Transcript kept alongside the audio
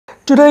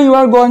Today you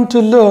are going to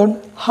learn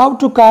how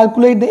to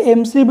calculate the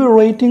MCB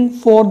rating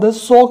for the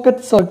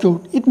socket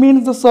circuit. It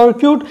means the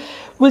circuit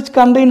which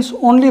contains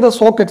only the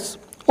sockets.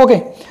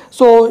 Okay,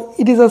 so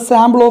it is a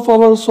sample of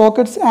our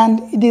sockets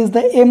and it is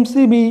the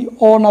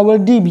MCB on our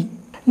DB.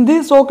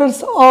 These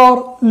sockets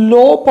are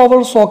low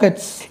power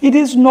sockets. It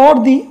is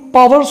not the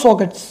power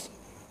sockets.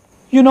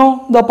 You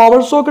know, the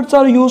power sockets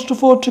are used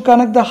to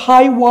connect the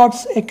high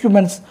watts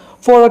equipments.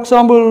 For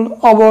example,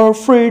 our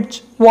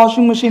fridge,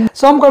 washing machine.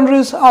 Some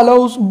countries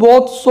allows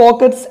both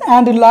sockets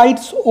and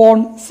lights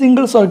on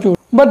single circuit.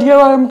 But here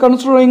I am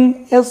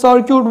considering a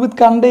circuit which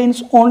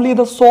contains only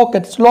the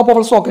sockets, low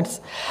power sockets.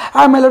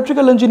 I am an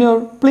electrical engineer.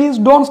 Please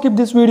don't skip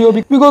this video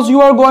because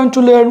you are going to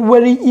learn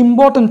very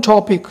important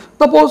topic.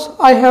 Suppose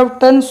I have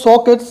 10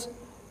 sockets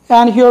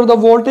and here the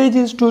voltage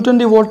is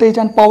 220 voltage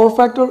and power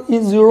factor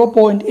is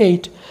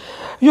 0.8.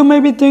 You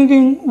may be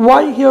thinking,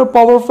 why here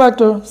power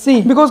factor?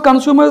 See, because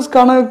consumers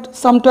connect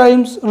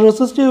sometimes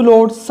resistive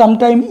loads,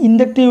 sometimes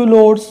inductive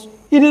loads.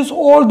 It is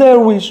all their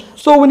wish.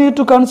 So we need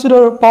to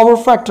consider power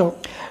factor.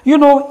 You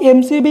know,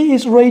 MCB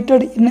is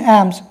rated in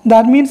amps.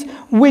 That means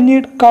we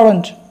need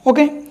current.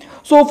 Okay.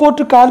 So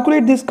to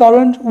calculate this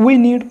current, we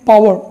need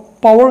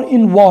power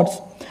in watts.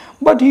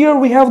 But here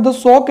we have the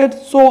socket.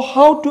 So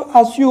how to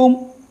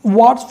assume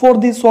watts for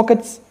these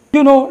sockets?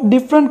 You know,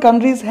 different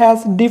countries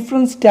has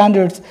different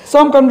standards.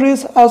 Some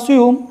countries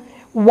assume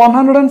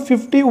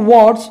 150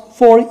 watts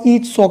for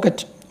each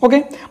socket.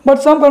 Okay,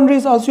 but some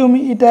countries assume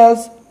it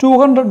as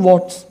 200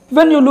 watts.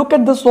 When you look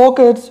at the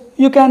sockets,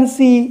 you can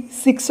see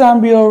 6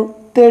 ampere,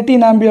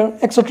 13 ampere,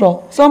 etc.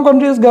 Some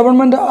countries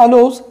government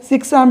allows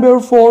 6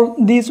 ampere for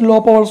these low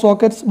power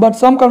sockets, but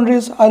some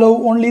countries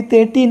allow only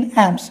 13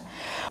 amps.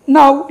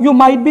 Now you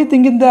might be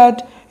thinking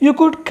that you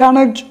could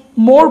connect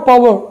more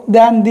power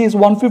than these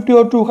 150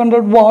 or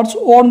 200 watts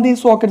on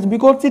these sockets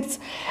because its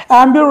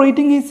ampere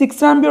rating is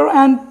 6 ampere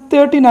and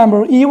 13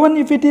 ampere. Even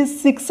if it is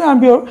 6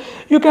 ampere,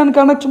 you can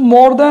connect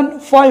more than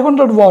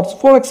 500 watts,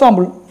 for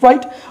example,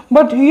 right?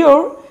 But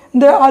here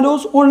they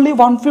allows only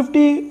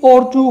 150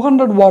 or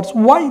 200 watts.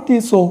 Why it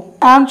is so?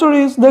 Answer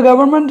is the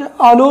government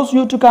allows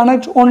you to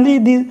connect only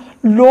the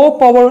low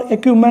power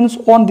equipments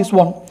on this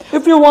one.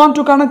 If you want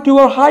to connect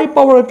your high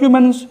power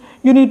equipments,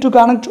 you need to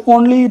connect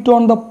only it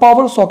on the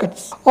power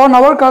sockets. On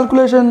our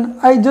calculation,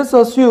 I just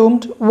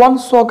assumed one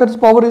socket's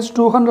power is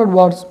 200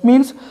 watts.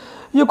 Means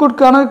you could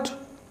connect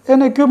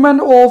an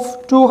equipment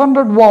of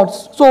 200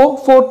 watts. So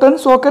for 10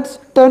 sockets,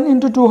 10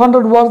 into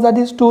 200 watts, that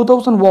is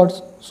 2000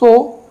 watts.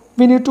 So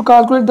we need to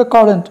calculate the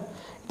current.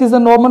 It is a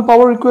normal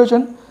power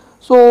equation.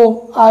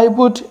 So I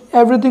put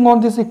everything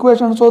on this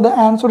equation. So the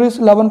answer is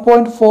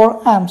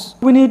 11.4 amps.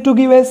 We need to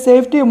give a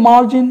safety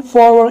margin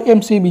for our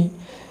MCB.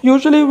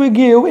 Usually we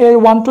give a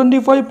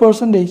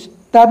 125%.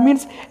 That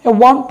means a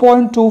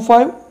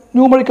 1.25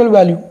 numerical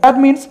value. That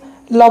means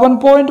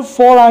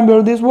 11.4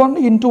 ampere. This one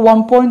into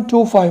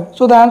 1.25.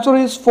 So the answer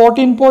is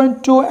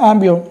 14.2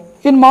 ampere.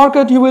 In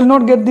market you will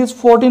not get this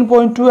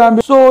 14.2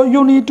 ampere. So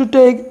you need to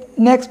take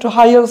next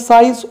higher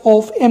size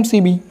of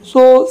MCB.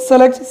 So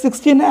select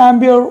 16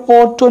 ampere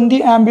or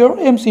 20 ampere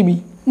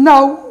MCB.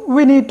 Now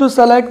we need to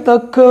select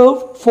the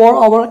curve for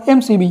our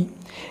MCB.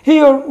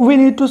 Here we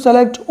need to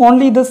select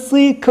only the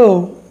C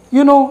curve.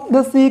 You know,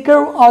 the C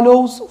curve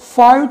allows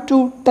 5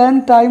 to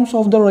 10 times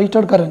of the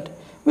rated current,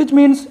 which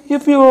means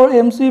if your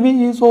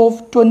MCB is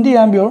of 20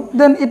 ampere,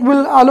 then it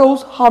will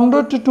allows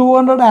 100 to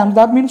 200 amps.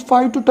 That means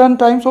 5 to 10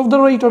 times of the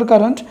rated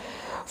current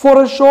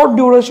for a short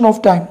duration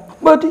of time.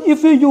 But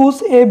if you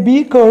use a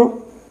B curve,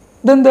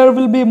 then there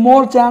will be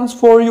more chance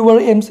for your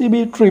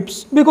MCB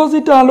trips because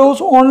it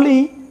allows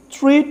only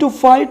 3 to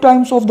 5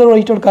 times of the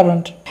rated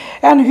current.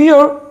 And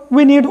here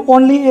we need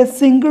only a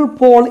single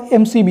pole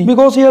MCB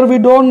because here we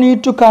don't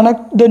need to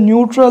connect the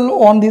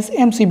neutral on this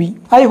MCB.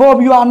 I hope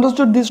you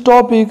understood this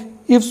topic.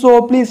 If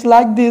so, please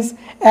like this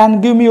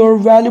and give me your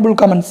valuable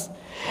comments.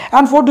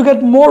 And to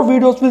get more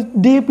videos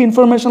with deep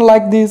information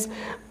like this,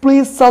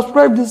 please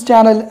subscribe this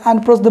channel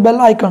and press the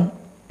bell icon.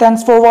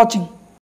 Thanks for watching.